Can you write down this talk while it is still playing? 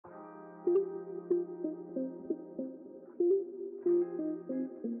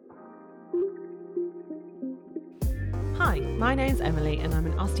My name's Emily and I'm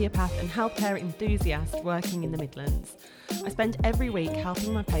an osteopath and healthcare enthusiast working in the Midlands. I spend every week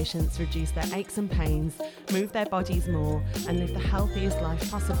helping my patients reduce their aches and pains, move their bodies more and live the healthiest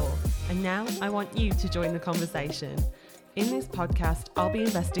life possible. And now I want you to join the conversation. In this podcast, I'll be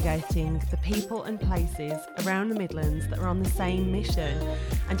investigating the people and places around the Midlands that are on the same mission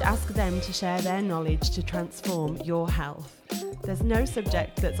and ask them to share their knowledge to transform your health. There's no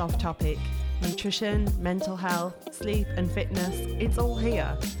subject that's off topic. Nutrition, mental health, sleep and fitness, it's all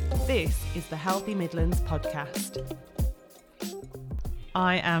here. This is the Healthy Midlands podcast.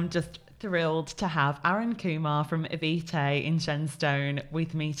 I am just thrilled to have Aaron Kumar from Evite in Shenstone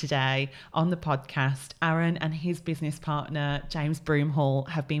with me today on the podcast. Aaron and his business partner, James Broomhall,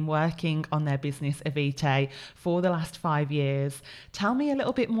 have been working on their business Evite for the last 5 years. Tell me a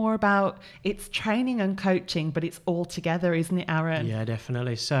little bit more about its training and coaching, but it's all together, isn't it, Aaron? Yeah,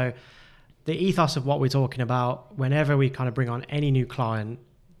 definitely. So the ethos of what we're talking about, whenever we kind of bring on any new client,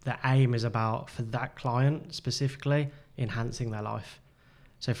 the aim is about, for that client specifically, enhancing their life.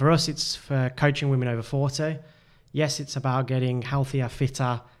 So for us, it's for coaching women over 40. Yes, it's about getting healthier,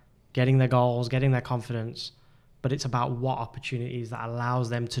 fitter, getting their goals, getting their confidence, but it's about what opportunities that allows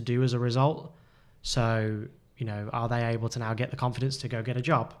them to do as a result. So, are they able to now get the confidence to go get a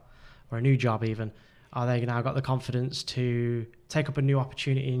job or a new job even? Are they now got the confidence to take up a new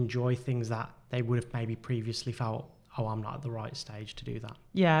opportunity, enjoy things that they would have maybe previously felt, oh, I'm not at the right stage to do that?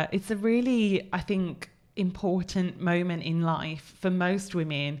 Yeah, it's a really, I think, important moment in life for most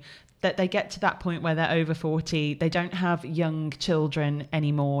women, that they get to that point where they're over 40, they don't have young children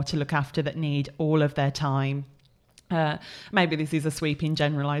anymore to look after that need all of their time. Maybe this is a sweeping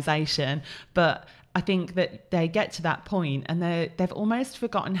generalization, but I think that they get to that point and they've almost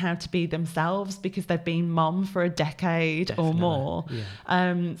forgotten how to be themselves because they've been mom for a decade or more.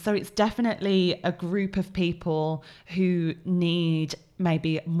 Yeah. So it's definitely a group of people who need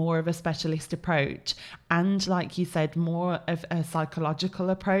maybe more of a specialist approach and, like you said, more of a psychological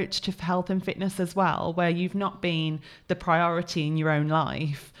approach to health and fitness as well, where you've not been the priority in your own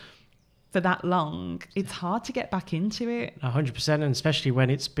life for that long. It's hard to get back into it. 100%, and especially when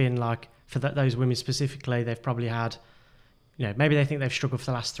it's been like, for those women specifically, they've probably had, maybe they think they've struggled for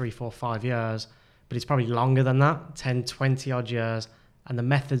the last 3, 4, 5 years, but it's probably longer than that, 10, 20 odd years. And the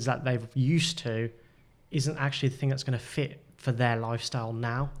methods that they've used to isn't actually the thing that's going to fit for their lifestyle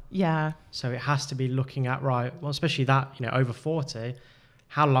now. Yeah. So it has to be looking at, right, well, especially that, over 40,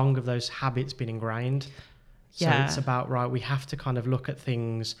 how long have those habits been ingrained? So it's about, right, we have to kind of look at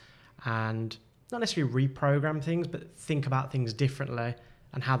things and not necessarily reprogram things, but think about things differently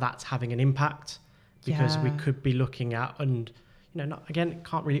and how that's having an impact, because we could be looking at, and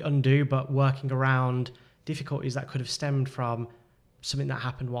can't really undo, but working around difficulties that could have stemmed from something that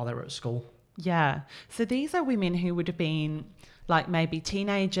happened while they were at school. Yeah. So these are women who would have been like maybe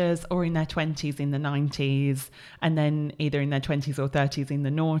teenagers or in their 20s in the 90s, and then either in their 20s or 30s in the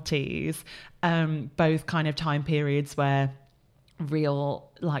noughties, both kind of time periods where real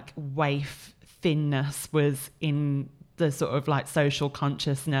like waif thinness was in the sort of like social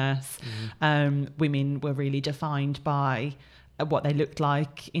consciousness. Women were really defined by what they looked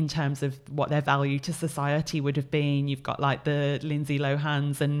like in terms of what their value to society would have been. You've got like the Lindsay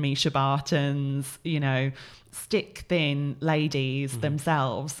Lohans and Misha Bartons, stick thin ladies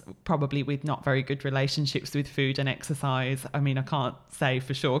themselves, probably with not very good relationships with food and exercise. I mean, I can't say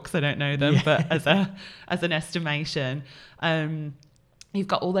for sure because I don't know them, but as an estimation, you've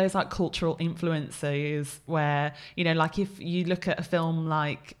got all those like cultural influences where, like if you look at a film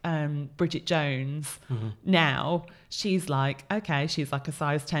like Bridget Jones now, she's like a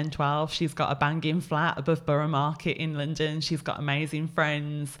size 10, 12. She's got a banging flat above Borough Market in London. She's got amazing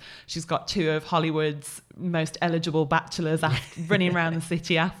friends. She's got 2 of Hollywood's most eligible bachelors running around the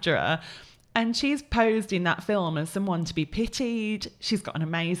city after her. And she's posed in that film as someone to be pitied. She's got an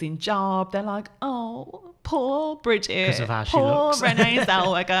amazing job. They're like, oh, poor Bridget, because of how she poor looks. Renee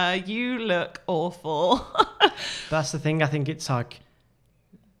Zellweger, you look awful. That's the thing. I think it's like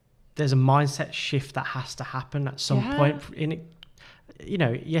there's a mindset shift that has to happen at some point in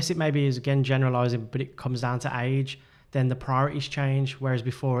it. Yes, it maybe is again generalizing, but it comes down to age. Then the priorities change. Whereas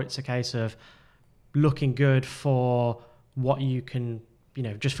before it's a case of looking good for what you can,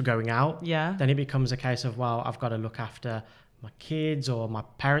 just for going out. Yeah. Then it becomes a case of, well, I've got to look after my kids, or my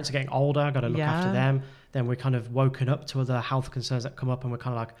parents are getting older, I've got to look after them. Then we're kind of woken up to other health concerns that come up, and we're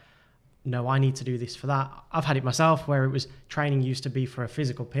kind of like, no, I need to do this for that. I've had it myself where it was training used to be for a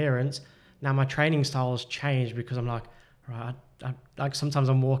physical appearance. Now my training style has changed because I'm like, right, like sometimes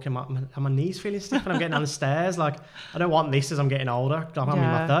I'm walking, my knees feeling stiff when I'm getting down the stairs. Like, I don't want this as I'm getting older. I'm in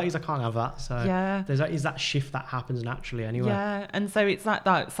my 30s, I can't have that. So is that shift that happens naturally anyway. Yeah, and so it's like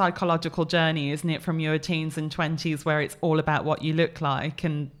that psychological journey, isn't it, from your teens and 20s, where it's all about what you look like,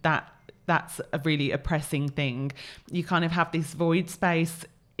 and that's a really oppressing thing. You kind of have this void space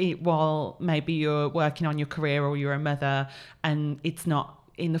while maybe you're working on your career or you're a mother, and it's not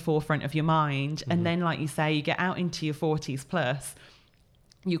in the forefront of your mind. And then, like you say, you get out into your 40s plus,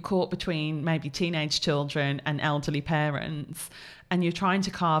 you're caught between maybe teenage children and elderly parents, and you're trying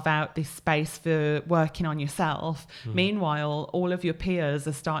to carve out this space for working on yourself. Meanwhile, all of your peers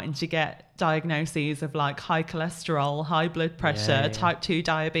are starting to get diagnoses of like high cholesterol, high blood pressure, type 2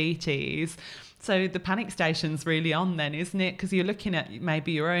 diabetes. So the panic station's really on then, isn't it? Because you're looking at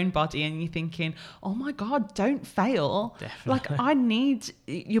maybe your own body and you're thinking, oh my God, don't fail. Definitely. Like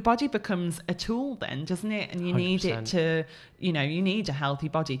your body becomes a tool then, doesn't it? And you 100%. Need it to, you need a healthy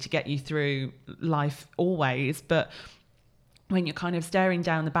body to get you through life always. But when you're kind of staring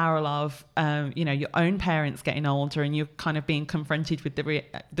down the barrel of, your own parents getting older, and you're kind of being confronted with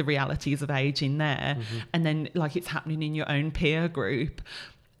the realities of aging there, and then like it's happening in your own peer group.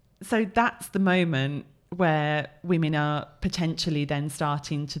 So that's the moment where women are potentially then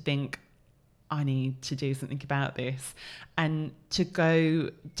starting to think, I need to do something about this, and to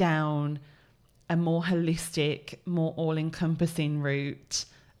go down a more holistic, more all-encompassing route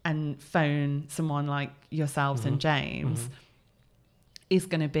and phone someone like yourselves and James is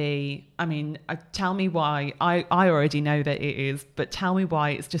going to be, tell me why. I already know that it is, but tell me why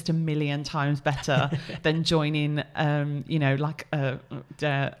it's just a million times better than joining, like a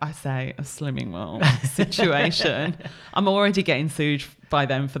Slimming World situation. I'm already getting sued by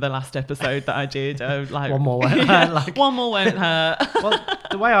them for the last episode that I did. One more won't hurt. One more won't hurt. Well,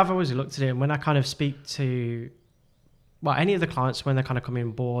 the way I've always looked at it, and when I kind of speak to, any of the clients when they're kind of coming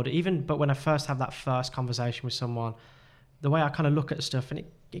on board, but when I first have that first conversation with someone, the way I kind of look at stuff, and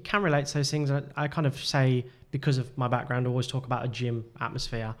it can relate to those things. I kind of say, because of my background, I always talk about a gym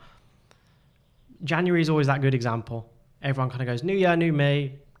atmosphere. January is always that good example. Everyone kind of goes, new year, new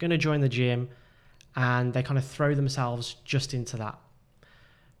me, going to join the gym. And they kind of throw themselves just into that.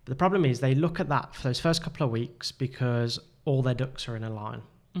 But the problem is they look at that for those first couple of weeks because all their ducks are in a line.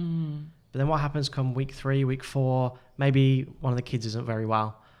 But then what happens come week 3, week 4, maybe one of the kids isn't very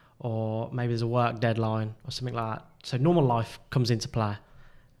well, or maybe there's a work deadline or something like that. So normal life comes into play.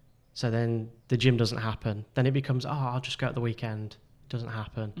 So then the gym doesn't happen. Then it becomes, I'll just go at the weekend. Doesn't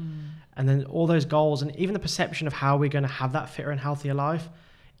happen. And then all those goals and even the perception of how we're going to have that fitter and healthier life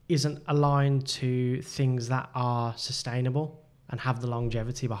isn't aligned to things that are sustainable and have the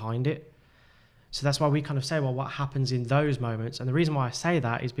longevity behind it. So that's why we kind of say, well, what happens in those moments? And the reason why I say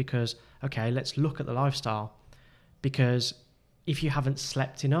that is because, okay, let's look at the lifestyle. Because if you haven't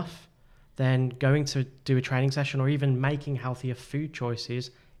slept enough, then going to do a training session or even making healthier food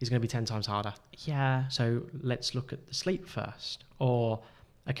choices is going to be 10 times harder. Yeah. So let's look at the sleep first. Or,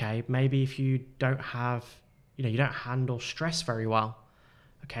 okay, maybe if you don't have, you don't handle stress very well.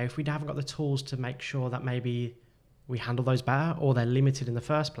 Okay, if we haven't got the tools to make sure that maybe we handle those better, or they're limited in the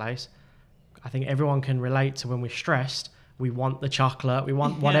first place, I think everyone can relate to when we're stressed, we want the chocolate, we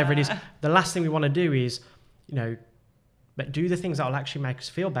want whatever it is. The last thing we want to do is, but do the things that will actually make us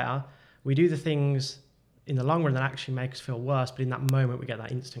feel better. We do the things in the long run that actually make us feel worse, but in that moment we get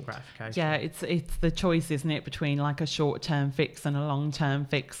that instant gratification. Yeah, it's the choice, isn't it, between like a short-term fix and a long-term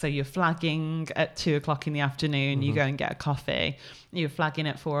fix. So you're flagging at 2:00 in the afternoon, you go and get a coffee. You're flagging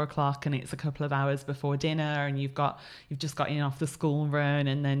at 4:00 and it's a couple of hours before dinner, and you've just got in off the school run,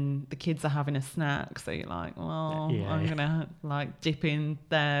 and then the kids are having a snack. So you're like, well, I'm gonna like dip in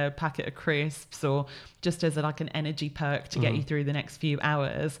their packet of crisps, or just as like an energy perk to get you through the next few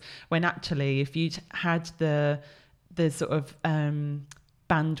hours. When actually, if you'd had the sort of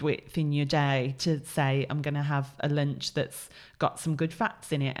bandwidth in your day to say, I'm going to have a lunch that's got some good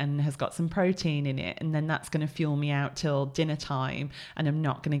fats in it and has got some protein in it, and then that's going to fuel me out till dinner time, and I'm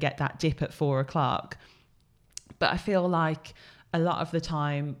not going to get that dip at 4:00. But I feel like a lot of the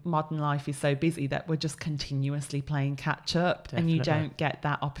time modern life is so busy that we're just continuously playing catch up. Definitely. And you don't get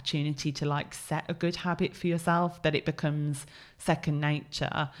that opportunity to like set a good habit for yourself, that it becomes second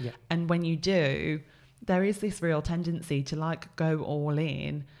nature. Yeah. And when you do, there is this real tendency to like go all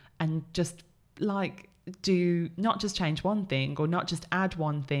in and just like do not just change one thing or not just add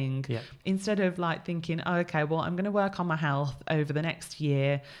one thing. Yeah. Instead of like thinking, oh, okay, well, I'm going to work on my health over the next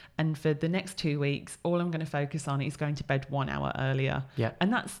year, and for the next 2 weeks, all I'm going to focus on is going to bed 1 hour earlier. Yeah.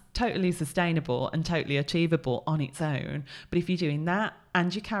 And that's totally sustainable and totally achievable on its own. But if you're doing that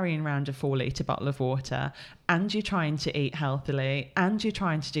and you're carrying around a 4-litre bottle of water and you're trying to eat healthily and you're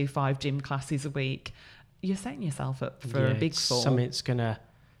trying to do 5 gym classes a week, you're setting yourself up for a big fall. Something's going to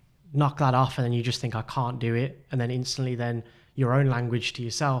knock that off, and then you just think, I can't do it. And then instantly then your own language to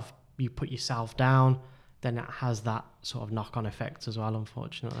yourself, you put yourself down, then it has that sort of knock-on effect as well,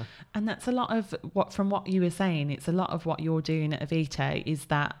 unfortunately. And that's a lot of from what you were saying, it's a lot of what you're doing at Avite is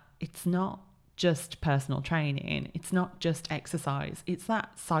that it's not just personal training, it's not just exercise, it's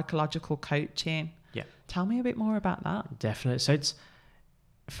that psychological coaching. Yeah. Tell me a bit more about that. Definitely. So it's,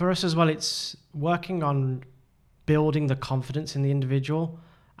 for us as well, it's working on building the confidence in the individual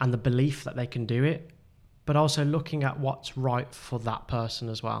and the belief that they can do it, but also looking at what's right for that person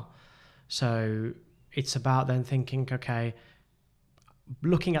as well. So it's about then thinking, okay,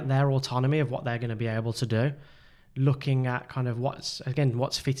 looking at their autonomy of what they're going to be able to do, looking at kind of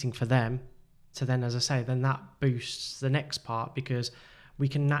what's fitting for them, to then, as I say, then that boosts the next part, because we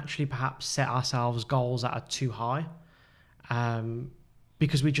can naturally perhaps set ourselves goals that are too high,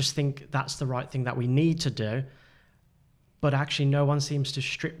 because we just think that's the right thing that we need to do. But actually no one seems to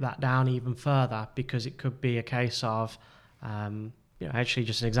strip that down even further, because it could be a case of, actually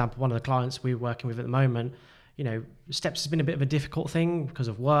just an example, one of the clients we're working with at the moment, steps has been a bit of a difficult thing because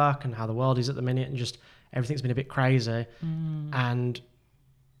of work and how the world is at the minute, and just everything's been a bit crazy. And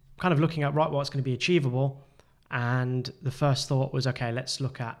kind of looking at, right, what's going to be achievable. And the first thought was, okay, let's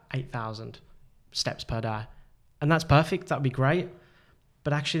look at 8,000 steps per day. And that's perfect. That'd be great.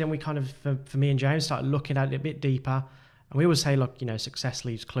 But actually then we kind of, for me and James, started looking at it a bit deeper. And we always say, look, success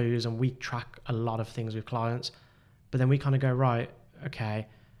leaves clues, and we track a lot of things with clients. But then we kind of go, right, okay.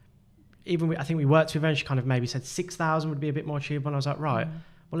 I think we worked with her, and she kind of maybe said 6,000 would be a bit more achievable. And I was like, right,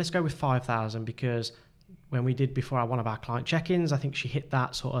 well, let's go with 5,000, because when we did before one of our client check-ins, I think she hit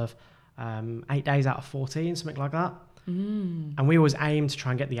that sort of 8 days out of 14, something like that. And we always aim to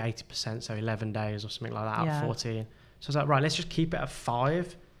try and get the 80%, so 11 days or something like that out of 14. So I was like, right, let's just keep it at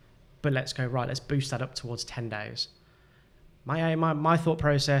 5, but let's go, right, let's boost that up towards 10 days. My thought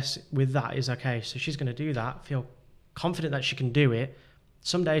process with that is, okay, so she's going to do that, feel confident that she can do it.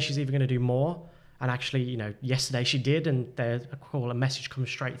 Some days she's even going to do more. And actually, yesterday she did, and a message comes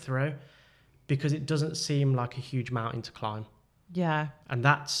straight through, because it doesn't seem like a huge mountain to climb. Yeah. And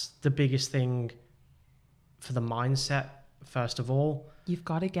that's the biggest thing for the mindset, first of all. You've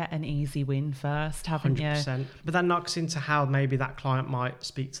got to get an easy win first, haven't 100%. you? But that knocks into how maybe that client might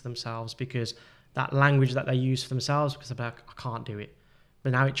speak to themselves, because that language that they use for themselves, because they're like, I can't do it.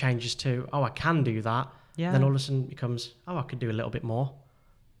 But now it changes to, oh, I can do that. Yeah. Then all of a sudden it becomes, oh, I could do a little bit more.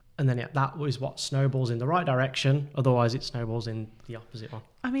 And then that is what snowballs in the right direction. Otherwise it snowballs in the opposite one.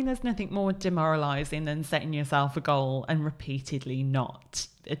 I mean, there's nothing more demoralising than setting yourself a goal and repeatedly not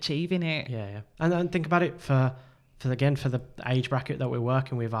achieving it. Yeah. And think about it for the age bracket that we're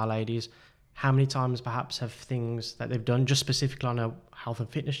working with, our ladies. How many times perhaps have things that they've done just specifically on a health and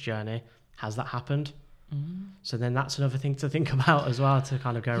fitness journey, has that happened? So then that's another thing to think about as well, to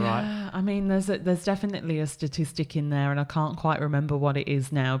kind of go, right. I mean, there's definitely a statistic in there, and I can't quite remember what it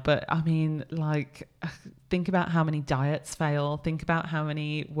is now, but I mean, like, think about how many diets fail, think about how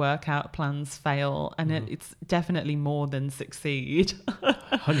many workout plans fail, and it's definitely more than succeed.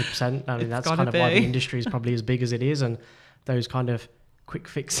 100%. I mean, that's kind of why the industry is probably as big as it is, and those kind of quick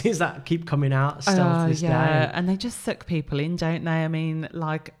fixes that keep coming out still to this day. And they just suck people in, don't they? I mean,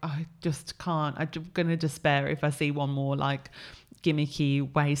 like, I just can't. I'm going to despair if I see one more, like,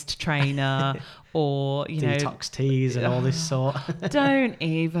 gimmicky waist trainer or, detox teas and all this sort. Don't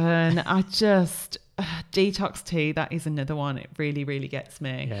even. I just... detox tea, that is another one. It really, really gets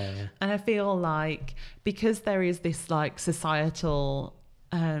me. Yeah. And I feel like because there is this, like, societal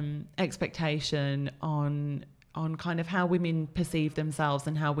expectation on kind of how women perceive themselves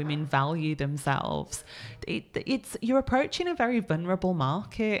and how women value themselves, you're approaching a very vulnerable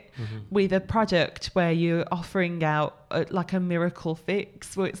market with a product where you're offering out like a miracle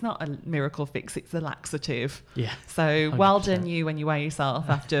fix. Well, it's not a miracle fix, it's a laxative. Yeah. So 100%. Well done you when you weigh yourself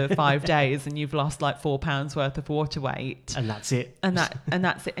after 5 days and you've lost like 4 pounds worth of water weight. And that's it. And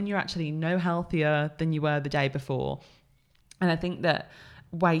that's it. And you're actually no healthier than you were the day before. And I think that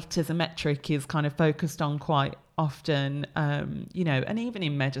weight as a metric is kind of focused on quite often, and even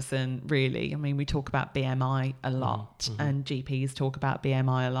in medicine, really. I mean, we talk about BMI a lot, and GPs talk about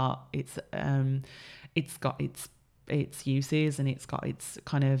BMI a lot. It's its uses and it's got its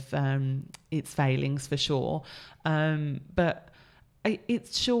kind of its failings for sure. But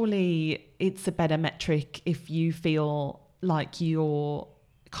it's a better metric if you feel like you're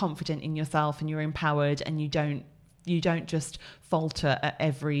confident in yourself and you're empowered and you don't just falter at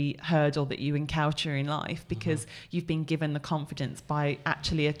every hurdle that you encounter in life, because you've been given the confidence by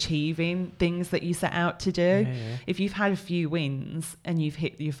actually achieving things that you set out to do. If you've had a few wins and you've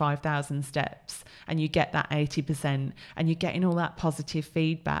hit your 5,000 steps and you get that 80% and you're getting all that positive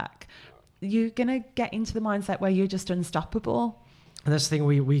feedback, you're going to get into the mindset where you're just unstoppable. And that's the thing,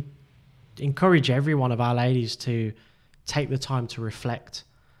 we encourage every one of our ladies to take the time to reflect.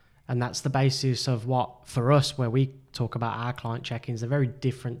 And that's the basis of what, for us, where we talk about our client check-ins, they're very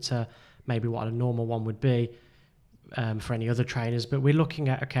different to maybe what a normal one would be for any other trainers. But we're looking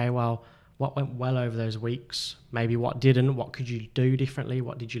at, okay, well, what went well over those weeks? Maybe what didn't? What could you do differently?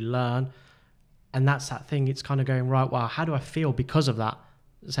 What did you learn? And that's that thing. It's kind of going, right, well, how do I feel because of that?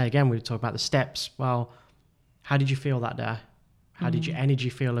 Say again, we talk about the steps. Well, how did you feel that day? How did your energy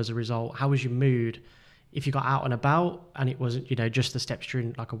feel as a result? How was your mood? If you got out and about and it wasn't, just the steps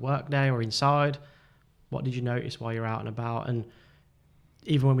during like a work day or inside, what did you notice while you're out and about? And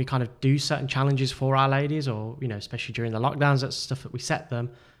even when we kind of do certain challenges for our ladies, or, especially during the lockdowns, that's stuff that we set them,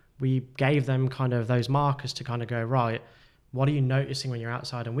 we gave them kind of those markers to kind of go, right, what are you noticing when you're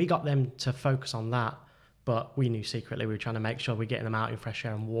outside? And we got them to focus on that. But we knew secretly we were trying to make sure we're getting them out in fresh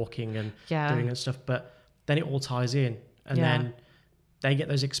air and walking and doing and stuff. But then it all ties in. And then they get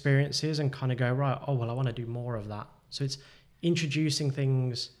those experiences and kind of go, right, oh, well, I want to do more of that. So it's introducing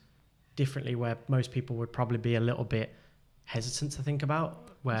things differently where most people would probably be a little bit hesitant to think about.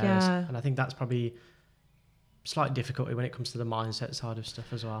 Whereas, and I think that's probably slight difficulty when it comes to the mindset side of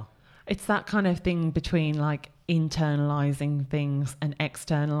stuff as well. It's that kind of thing between like internalizing things and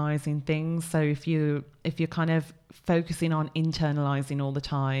externalizing things. So if you're kind of focusing on internalizing all the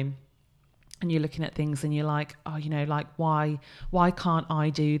time, and you're looking at things and you're like, oh, like why can't I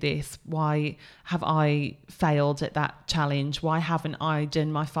do this? Why have I failed at that challenge? Why haven't I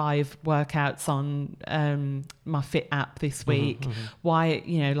done my 5 workouts on my Fit app this week? Why,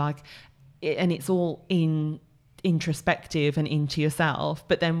 and it's all introspective and into yourself.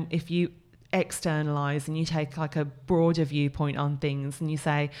 But then if you externalize and you take like a broader viewpoint on things and you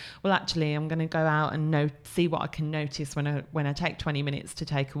say, well, actually I'm going to go out and see what I can notice when I take 20 minutes to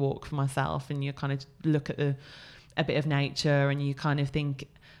take a walk for myself, and you kind of look at a bit of nature and you kind of think,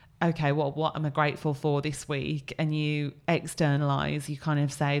 okay, well, what am I grateful for this week? And you externalize, you kind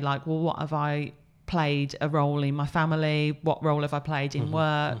of say like, well, what have I played a role in my family? What role have I played in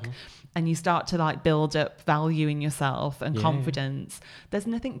work? And you start to like build up value in yourself and confidence. There's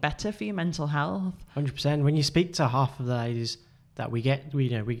nothing better for your mental health. 100%. When you speak to half of the ladies that we get,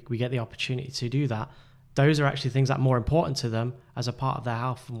 we get the opportunity to do that. Those are actually things that are more important to them as a part of their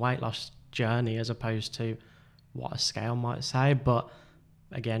health and weight loss journey, as opposed to what a scale might say. But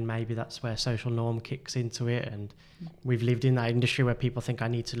again, maybe that's where social norm kicks into it. And we've lived in that industry where people think I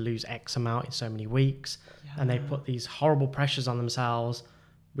need to lose X amount in so many weeks. And they put these horrible pressures on themselves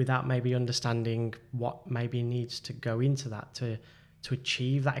without maybe understanding what maybe needs to go into that to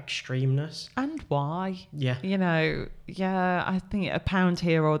achieve that extremeness. And why. Yeah. I think a pound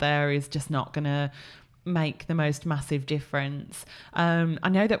here or there is just not going to make the most massive difference. I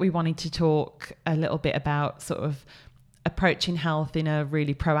know that we wanted to talk a little bit about sort of approaching health in a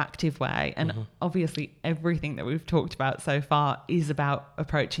really proactive way. And obviously everything that we've talked about so far is about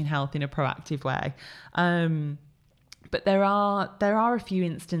approaching health in a proactive way. But there are a few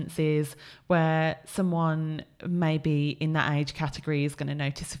instances where someone maybe in that age category is going to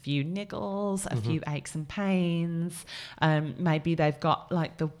notice a few niggles, a few aches and pains. Maybe they've got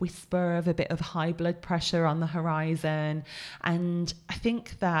like the whisper of a bit of high blood pressure on the horizon. And I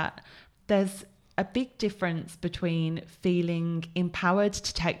think that there's a big difference between feeling empowered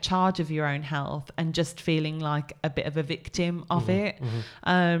to take charge of your own health and just feeling like a bit of a victim of it.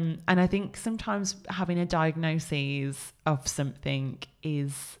 And I think sometimes having a diagnosis of something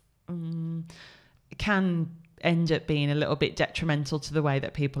can end up being a little bit detrimental to the way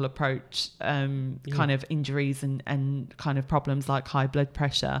that people approach kind of injuries and kind of problems like high blood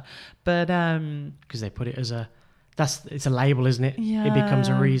pressure. But because they put it as it's a label, isn't it? Yeah. It becomes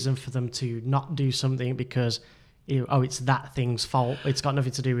a reason for them to not do something because it's that thing's fault. It's got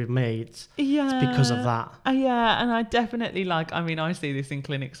nothing to do with me. It's because of that. And I definitely I see this in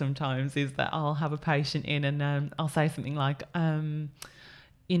clinic sometimes, is that I'll have a patient in and I'll say something like,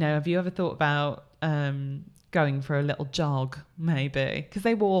 have you ever thought about going for a little jog, maybe, because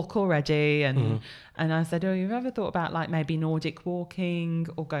they walk already. And I said, oh, you've ever thought about like maybe Nordic walking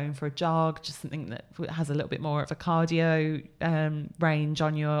or going for a jog, just something that has a little bit more of a cardio range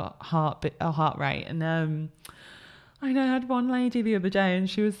on your heart rate. And I know I had one lady the other day, and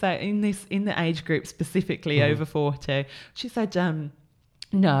she was saying in the age group specifically over 40, she said,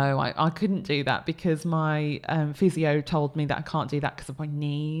 no, I couldn't do that because my physio told me that I can't do that because of my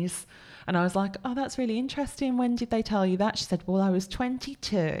knees. And I was like, oh, that's really interesting. When did they tell you that? She said, well, I was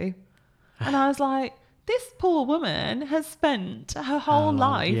 22. And I was like, this poor woman has spent her whole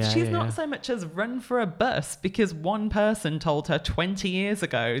life. She's not so much as run for a bus because one person told her 20 years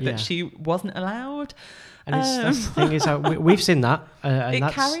ago that she wasn't allowed. And that's the thing is, we've seen that. And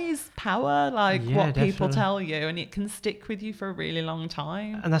it carries power, like what people definitely tell you, and it can stick with you for a really long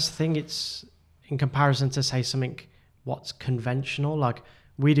time. And that's the thing, it's in comparison to say something what's conventional, like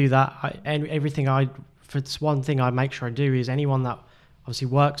we do that. It's one thing I make sure I do is anyone that obviously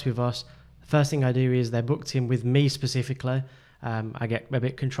works with us, the first thing I do is they're booked in with me specifically. I get a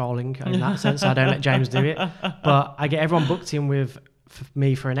bit controlling in that sense. I don't let James do it, but I get everyone booked in with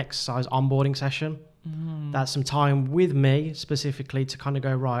me for an exercise onboarding session. That's some time with me specifically to kind of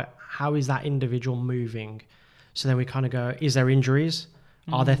go, right, how is that individual moving? So then we kind of go, is there injuries?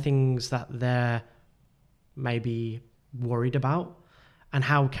 Are there things that they're maybe worried about? And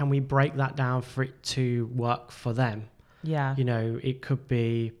how can we break that down for it to work for them? Yeah. You know, it could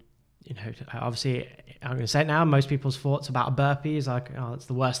be, you know, obviously, I'm going to say it now, most people's thoughts about a burpee is like, oh, it's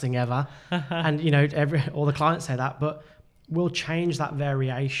the worst thing ever. And, you know, all the clients say that, but we'll change that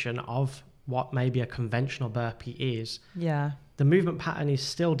variation of what maybe a conventional burpee is. Yeah. The movement pattern is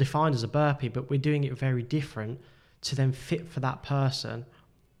still defined as a burpee, but we're doing it very different to then fit for that person,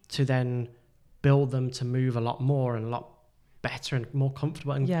 to then build them to move a lot more and a lot better and more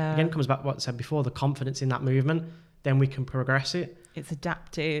comfortable. And again, it comes back to what I said before, the confidence in that movement, then we can progress it. It's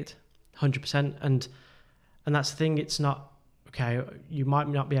adapted. 100%. And that's the thing, it's not, okay, you might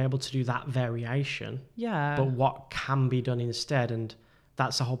not be able to do that variation. Yeah. But what can be done instead? And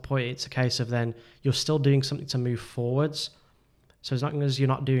that's the whole point. It's a case of then you're still doing something to move forwards. So as long as you're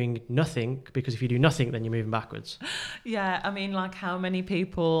not doing nothing, because if you do nothing, then you're moving backwards. Yeah, I mean, like, how many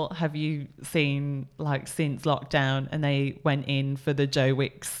people have you seen, like, since lockdown, and they went in for the Joe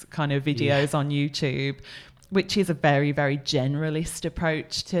Wicks kind of videos on YouTube, which is a very, very generalist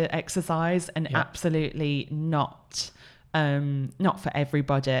approach to exercise, and absolutely not for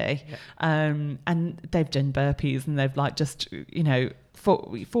everybody. And they've done burpees, and they've like just, you know,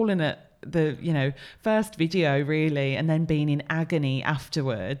 fallen at the, you know, first video really, and then being in agony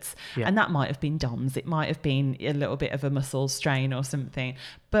afterwards. And that might have been DOMS, it might have been a little bit of a muscle strain or something,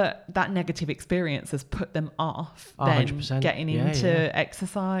 but that negative experience has put them off then 100%. getting into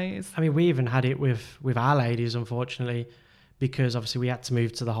exercise. I mean, we even had it with our ladies, unfortunately, because obviously we had to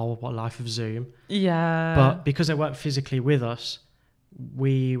move to the whole life of Zoom. But because they weren't physically with us,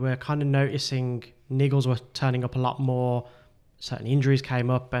 we were kind of noticing niggles were turning up a lot more. Certain injuries came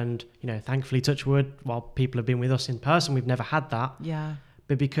up, and, you know, thankfully, touch wood, while people have been with us in person, we've never had that.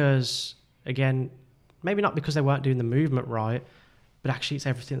 But because, again, maybe not because they weren't doing the movement right, but actually it's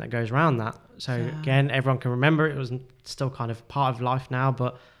everything that goes around that. So again, everyone can remember it was still kind of part of life now,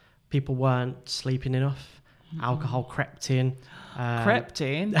 but people weren't sleeping enough. Alcohol crept in.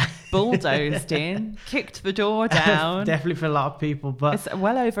 Bulldozed in, kicked the door down. Definitely for a lot of people, but it's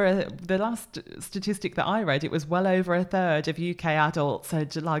well over the last statistic that I read, it was well over a third of UK adults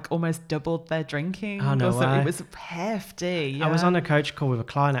had like almost doubled their drinking. Oh, no way. It was hefty. I was on a coach call with a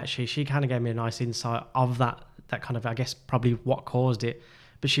client, actually. She kind of gave me a nice insight of that kind of, I guess, probably what caused it.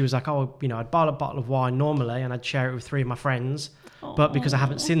 But she was like, oh, you know, I'd buy a bottle of wine normally and I'd share it with 3 of my friends. But because I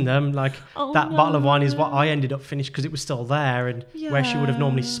haven't seen them, like bottle of wine is what I ended up finished because it was still there, and where she would have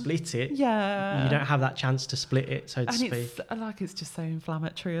normally split it, you don't have that chance to split it, so to speak. It's just so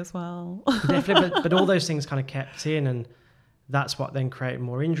inflammatory as well. Definitely, but all those things kind of kept in, and that's what then created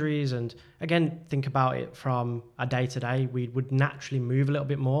more injuries. And again, think about it from a day to day, we would naturally move a little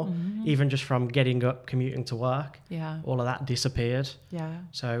bit more, even just from getting up, commuting to work. All of that disappeared.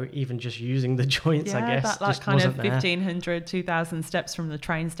 So even just using the joints, I guess, that like just kind wasn't of there. 1,500, 2,000 steps from the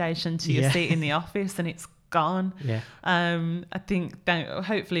train station to your seat in the office, and it's gone. I think that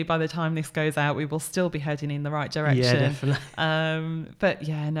hopefully by the time this goes out, we will still be heading in the right direction. Definitely. But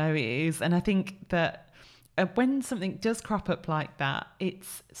yeah, no, it is. And I think that when something does crop up like that,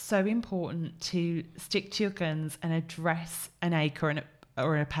 it's so important to stick to your guns and address an ache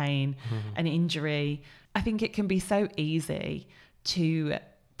or a pain, an injury. I think it can be so easy to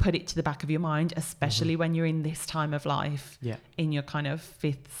put it to the back of your mind, especially when you're in this time of life, in your kind of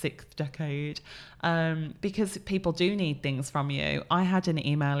 5th, 6th decade, because people do need things from you. I had an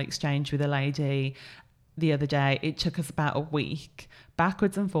email exchange with a lady the other day. It took us about a week,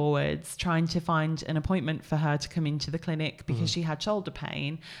 backwards and forwards, trying to find an appointment for her to come into the clinic because she had shoulder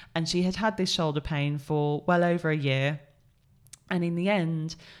pain, and she had had this shoulder pain for well over a year. And in the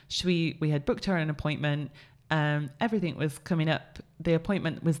end, we had booked her an appointment. Everything was coming up. The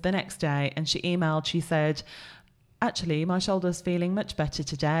appointment was the next day, and she emailed. She said, actually, my shoulder's feeling much better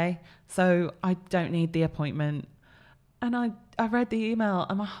today, so I don't need the appointment. And I read the email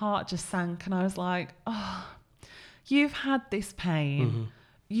and my heart just sank, and I was like, oh, you've had this pain.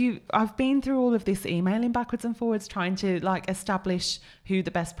 I've been through all of this emailing backwards and forwards, trying to like establish who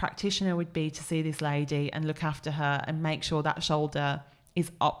the best practitioner would be to see this lady and look after her and make sure that shoulder is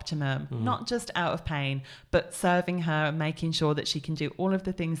optimum, not just out of pain, but serving her and making sure that she can do all of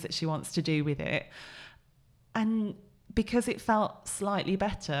the things that she wants to do with it. And because it felt slightly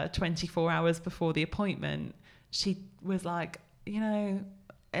better 24 hours before the appointment, she was like, you know,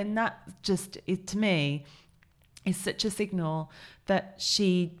 and that just is, to me, is such a signal that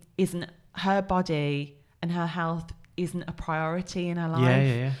her body and her health isn't a priority in her life.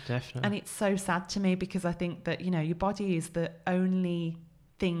 Yeah, definitely. And it's so sad to me, because I think that, you know, your body is the only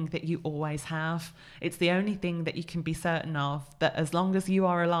thing that you always have. It's the only thing that you can be certain of, that as long as you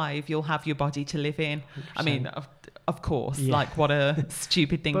are alive, you'll have your body to live in. 100%. I mean, of course, like what a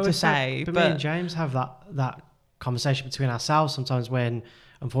stupid thing to say. But me and James have that conversation between ourselves sometimes when,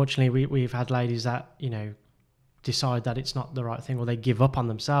 unfortunately, we've had ladies that, you know, decide that it's not the right thing, or they give up on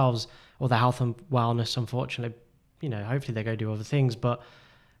themselves or their health and wellness. Unfortunately, you know, hopefully they go do other things, but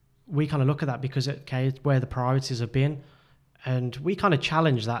we kind of look at that because it's where the priorities have been, and we kind of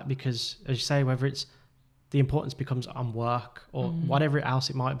challenge that, because, as you say, whether it's the importance becomes on work or whatever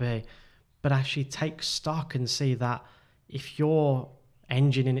else it might be, but actually take stock and see that if your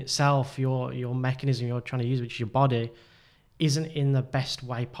engine in itself, your mechanism you're trying to use, which is your body, isn't in the best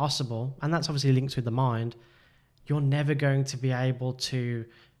way possible, and that's obviously linked with the mind, you're never going to be able to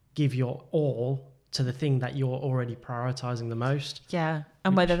give your all to the thing that you're already prioritizing the most. Yeah.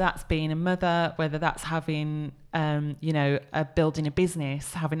 And whether that's being a mother, whether that's having, building a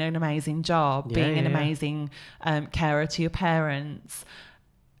business, having an amazing job, being an amazing carer to your parents,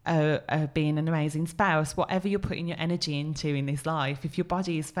 being an amazing spouse, whatever you're putting your energy into in this life, if your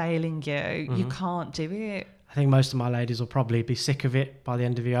body is failing you, you can't do it. I think most of my ladies will probably be sick of it by the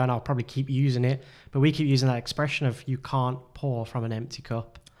end of the year, and I'll probably keep using it. But we keep using that expression of you can't pour from an empty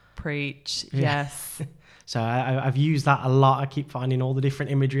cup. Preach. Yes. So I've used that a lot. I keep finding all the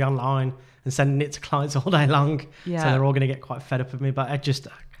different imagery online and sending it to clients all day long. Yeah. So they're all going to get quite fed up with me, but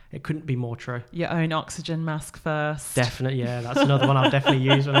it couldn't be more true. Your own oxygen mask first. Definitely, yeah. That's another one I'll definitely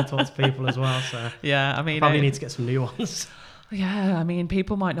use when I talk to people as well. So yeah, I mean, I probably need to get some new ones. Yeah, I mean,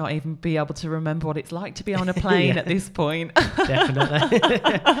 people might not even be able to remember what it's like to be on a plane at this point. Definitely.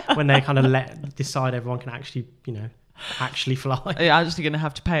 When they kind of decide everyone can actually, actually fly. You're actually going to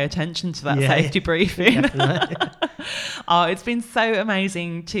have to pay attention to that safety briefing. Oh, it's been so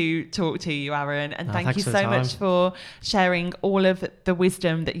amazing to talk to you, Aaron, and thank you so much for sharing all of the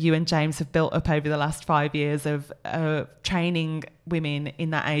wisdom that you and James have built up over the last 5 years of training women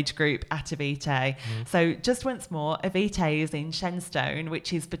in that age group at Avite. So just once more, Avite is in Shenstone,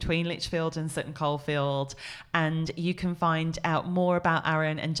 which is between Lichfield and Sutton Coldfield, and you can find out more about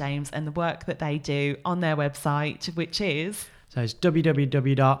Aaron and James and the work that they do on their website, which is... So it's www.e-vitae,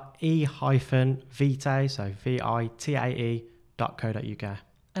 so vitae.co.uk.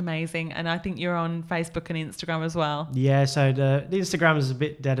 Amazing. And I think you're on Facebook and Instagram as well. Yeah, so the Instagram is a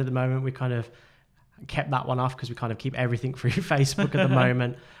bit dead at the moment. We kind of kept that one off because we kind of keep everything through Facebook at the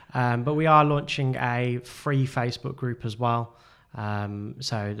moment. But we are launching a free Facebook group as well.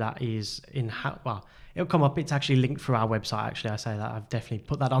 So that is it'll come up. It's actually linked through our website, actually. I say that. I've definitely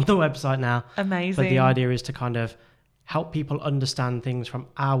put that on the website now. Amazing. But the idea is to kind of help people understand things from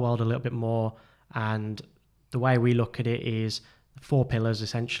our world a little bit more. And the way we look at it is 4 pillars,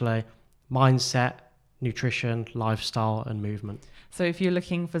 essentially: mindset, nutrition, lifestyle, and movement. So if you're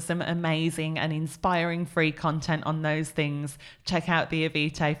looking for some amazing and inspiring free content on those things, check out the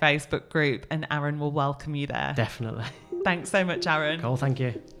Avite Facebook group and Aaron will welcome you there. Definitely. Thanks so much, Aaron. Cool, thank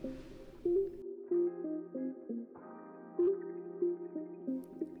you.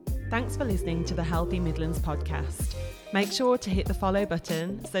 Thanks for listening to the Healthy Midlands podcast. Make sure to hit the follow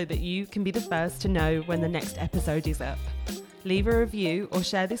button so that you can be the first to know when the next episode is up. Leave a review or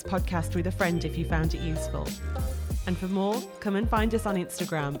share this podcast with a friend if you found it useful. And for more, come and find us on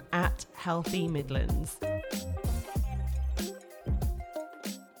Instagram @Healthy Midlands.